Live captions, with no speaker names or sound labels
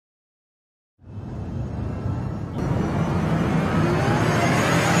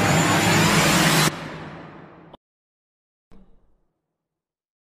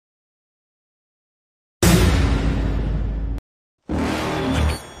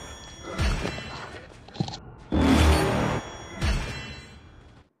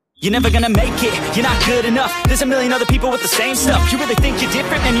You're never gonna make it, you're not good enough. There's a million other people with the same stuff. You really think you're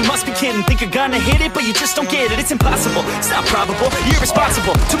different? Man, you must be kidding. Think you're gonna hit it, but you just don't get it. It's impossible, it's not probable, you're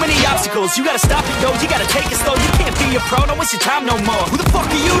irresponsible. Too many obstacles, you gotta stop it, yo. You gotta take it slow, you can't be a pro. Don't waste your time no more. Who the fuck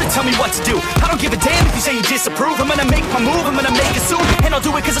are you to tell me what to do? I don't give a damn if you say you disapprove. I'm gonna make my move, I'm gonna make it soon. And I'll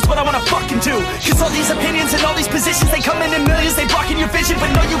do it cause it's what I wanna fucking do. Cause all these opinions and all these positions, they come in millions, they blocking your vision. But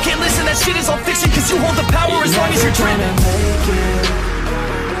no, you can't listen, that shit is all fiction. Cause you hold the power as long as you're dreaming.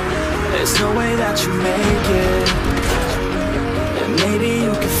 There's no way that you make it. And maybe you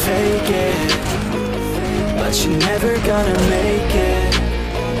can fake it, but you're never gonna make it.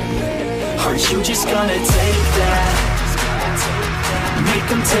 Aren't you just gonna take that? Make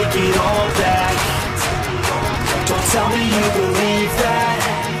them take it all back. Don't tell me you believe that.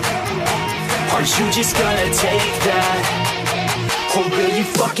 Aren't you just gonna take that? Or will you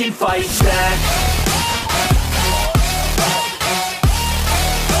fucking fight back?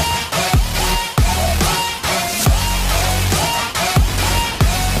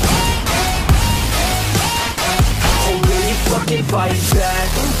 Fight back.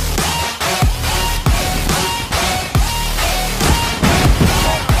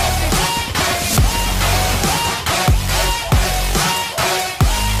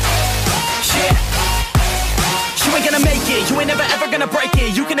 You ain't gonna make it, you ain't never ever gonna break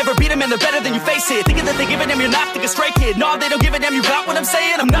it. You can never beat them and they're better than you face it. Thinking that they give a damn, you're not, think a straight kid. No, they don't give a damn, you got what I'm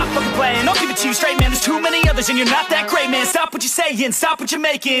saying? I'm not fucking playing, I'll give it to you straight, man. There's too many others and you're not that great, man. Stop what you're saying, stop what you're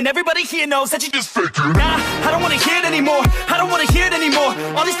making. Everybody here knows that you just faking. Nah, I don't wanna hear it anymore, I don't wanna hear it anymore.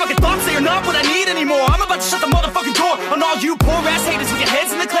 All these fucking thoughts, they are not what I need anymore. I'm about to shut the motherfucking door on all you poor ass haters with your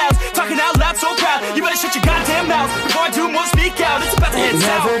heads in the clouds, talking out loud so proud. You better shut your goddamn mouth before I do more speak out. It's about to head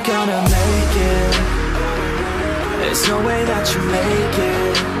south. You're never gonna make it. There's no way that you make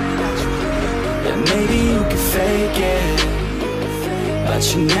it. And maybe you can fake it, but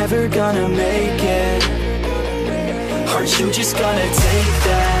you're never gonna make it. Aren't you just gonna take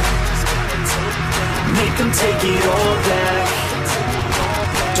that? Make them take it all back.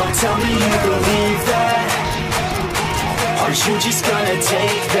 Don't tell me you believe that. Aren't you just gonna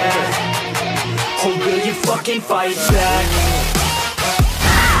take that? Or will you fucking fight back?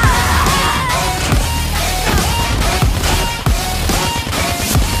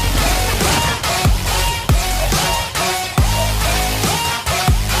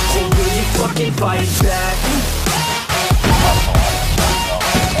 Fucking fight back.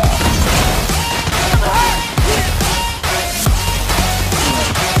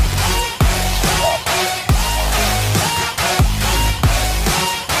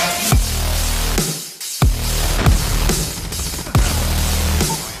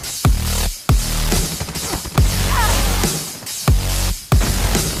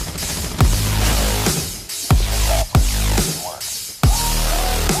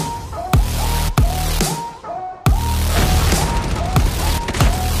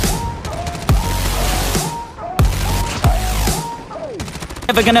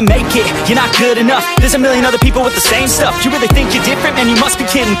 Never gonna make it, you're not good enough. There's a million other people with the same stuff. You really think you're different? Man, you must be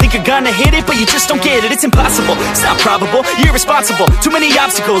kidding. Think you're gonna hit it, but you just don't get it. It's impossible, it's not probable, you're irresponsible. Too many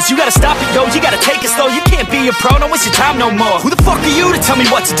obstacles, you gotta stop it, yo. You gotta take it slow, you can't be a pro. Don't waste your time no more. Who the fuck are you to tell me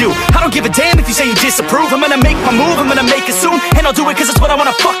what to do? I don't give a damn if you say you disapprove. I'm gonna make my move, I'm gonna make it soon. And I'll do it cause it's what I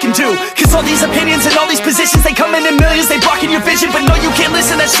wanna fucking do. Cause all these opinions and all these positions, they come in millions, they blocking your vision. But no, you can't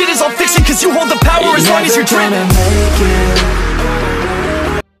listen, that shit is all fiction. Cause you hold the power as long as you're dreaming. Make it.